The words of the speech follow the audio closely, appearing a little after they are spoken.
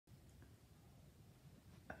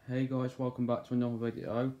Hey guys, welcome back to another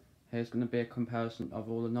video. Here's going to be a comparison of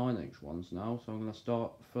all the 9-inch ones now. So I'm going to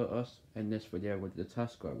start first in this video with the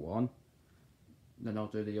Tesco one. Then I'll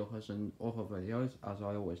do the others in other videos as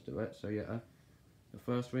I always do it. So yeah, the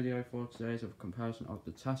first video for today is a comparison of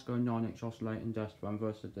the Tesco 9-inch oscillating desk fan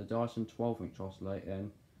versus the Dyson 12-inch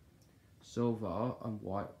oscillating silver and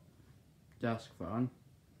white desk fan.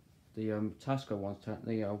 The Tesco one's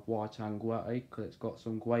technically a white and grey because it's got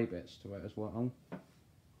some grey bits to it as well.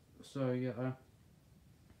 So yeah,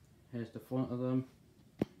 here's the front of them.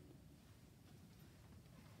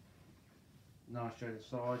 Now I'll show you the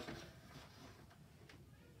sides.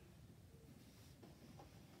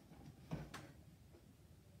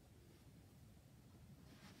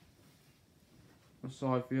 The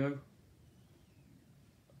side view.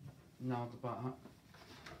 Now the back.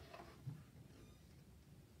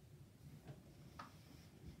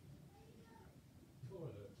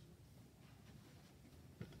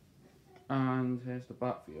 And here's the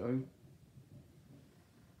back view.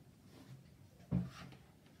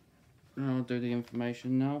 And I'll do the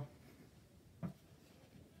information now.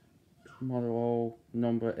 Model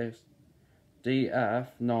number is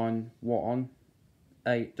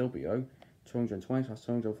DF918W,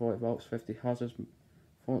 220/240 volts, 50 hazards.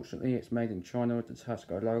 Fortunately, it's made in China with the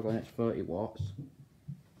Tesco logo and it's 30 watts.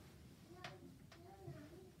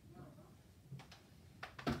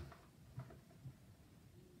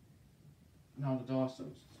 Now the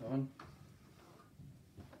Dyson's turn.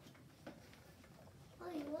 Oh,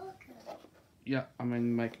 you're welcome. Yeah, I'm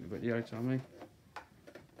in making a video, Tommy.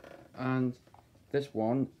 And this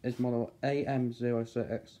one is model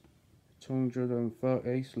AM06,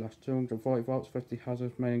 230/240 volts, 50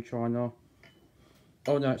 hazards, made in China.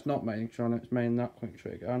 Oh no, it's not made in China, it's made in that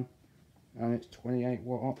country again. And it's 28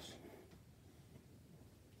 watts.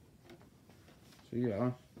 So yeah,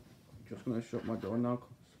 I'm just going to shut my door now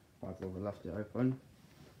because I've rather left it open.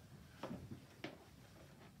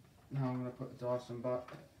 Now I'm going to put the Dyson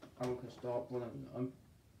back and we can start running them.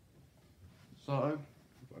 So,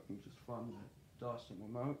 if I can just find the Dyson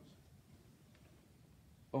remote.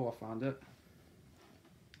 Oh, I found it.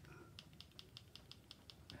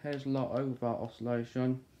 Here's Lotto without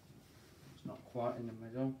oscillation. It's not quite in the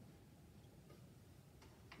middle.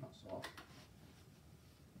 That's off.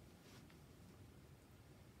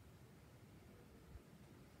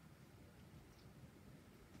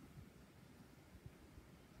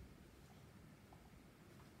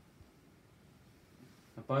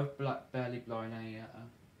 They're both black, barely blowing any air.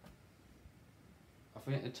 I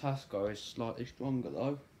think the Tesco is slightly stronger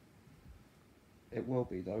though. It will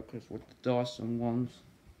be though, because with the Dyson ones,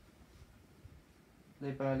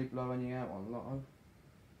 they barely blow any air on Lotto.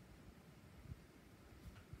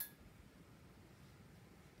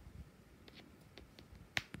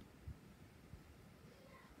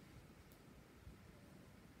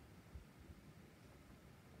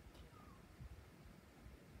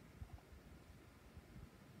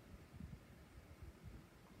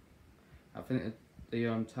 I think the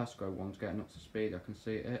Tesco one's getting up to speed. I can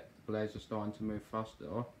see it. The blades are starting to move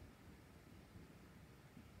faster.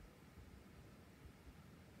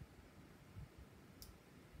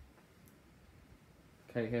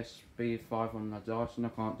 Okay, here's speed 5 on the Dyson. I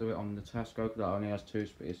can't do it on the Tesco because that only has 2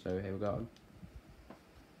 speeds, so here we go.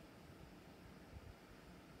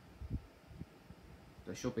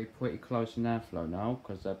 They should be pretty close in airflow now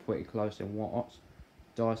because they're pretty close in watts.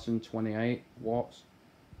 Dyson 28 watts,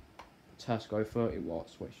 Tesco 30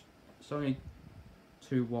 watts, which it's only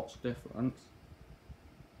 2 watts difference.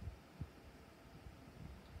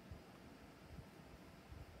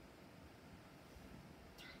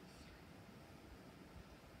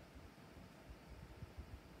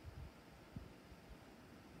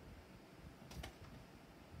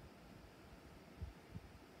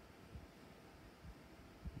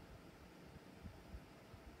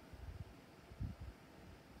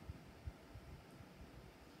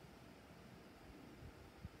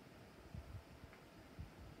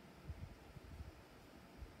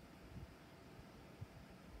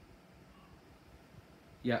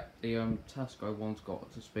 Yeah, the Tesco one's got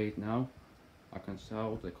up to speed now. I can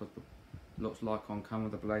tell because it looks like on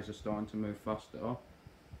camera the blades are starting to move faster.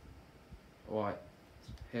 Alright,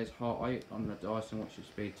 here's heart rate on the Dyson, which is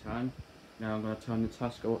speed 10. Now I'm going to turn the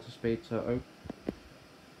Tesco up to speed 2.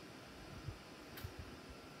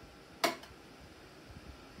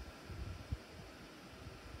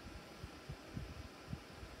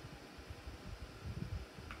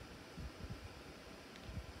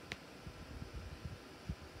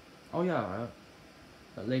 Oh yeah,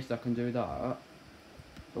 at least I can do that.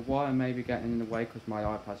 The wire may be getting in the way because my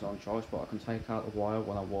iPad's on charge, but I can take out the wire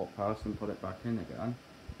when I walk past and put it back in again.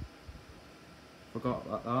 Forgot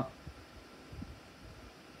about that.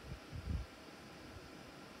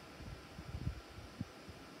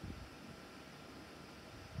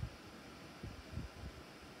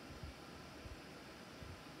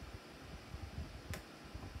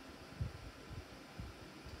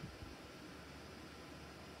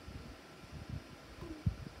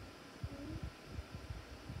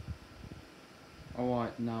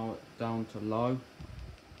 Alright, now down to low.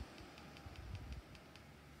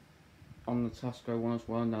 On the Tesco one as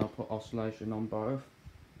well, now put oscillation on both.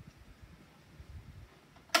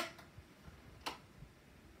 If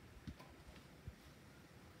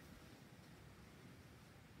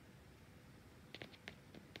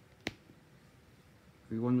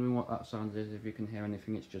you're wondering what that sound is, if you can hear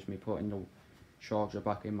anything, it's just me putting the charger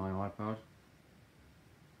back in my iPad.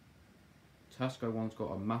 Tesco one's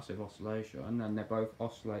got a massive oscillation and they both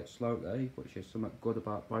oscillate slowly, which is something good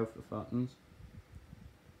about both the buttons.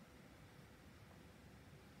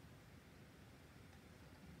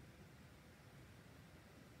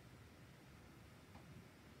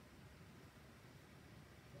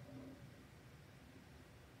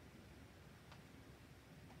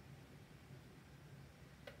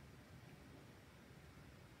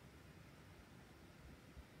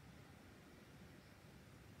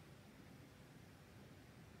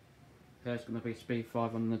 Here's going to be speed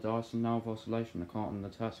 5 on the Dyson now with oscillation. I can't on the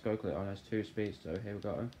Tesco because it only has 2 speeds, so here we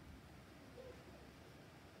go.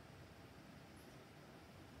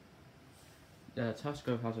 Yeah,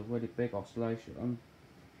 Tesco has a really big oscillation.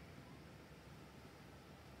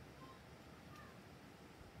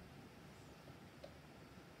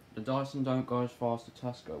 The Dyson don't go as fast as the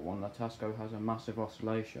Tesco one. The Tesco has a massive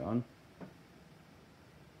oscillation.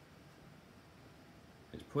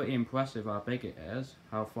 It's pretty impressive how big it is,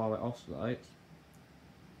 how far it oscillates.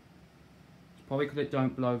 It's probably because it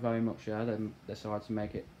don't blow very much air, they decide to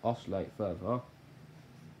make it oscillate further.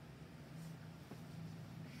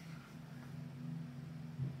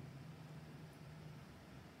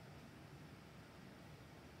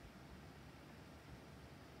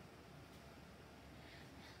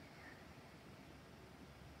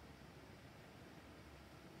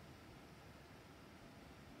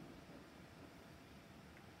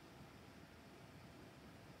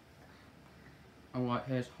 Alright,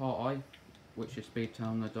 here's high, which is speed 10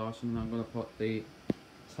 on the Dyson, and I'm going to put the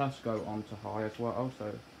Tesco onto high as well,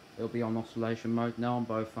 so it'll be on oscillation mode now on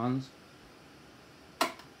both fans.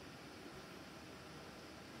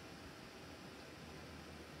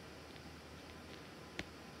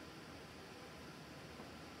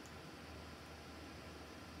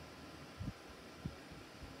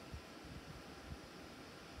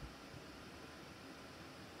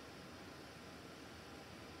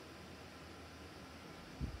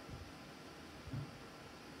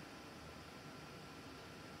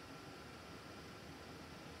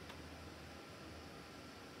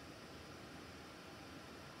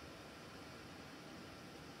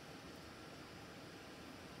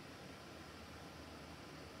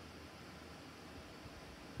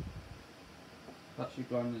 Actually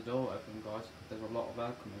blowing the door open, guys. There's a lot of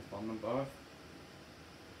air coming from them both.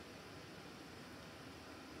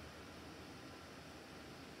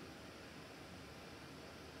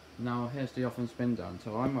 Now here's the off and spin down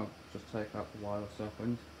time. I'll just take out the wire a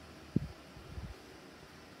second.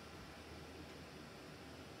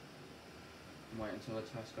 And wait until the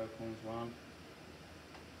Tesco comes round.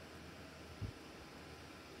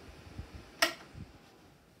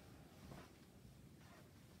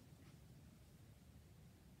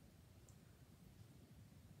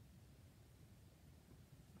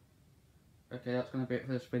 Okay, that's going to be it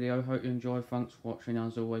for this video. Hope you enjoyed. Thanks for watching.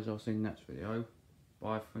 As always, I'll see you in the next video.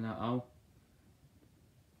 Bye for now.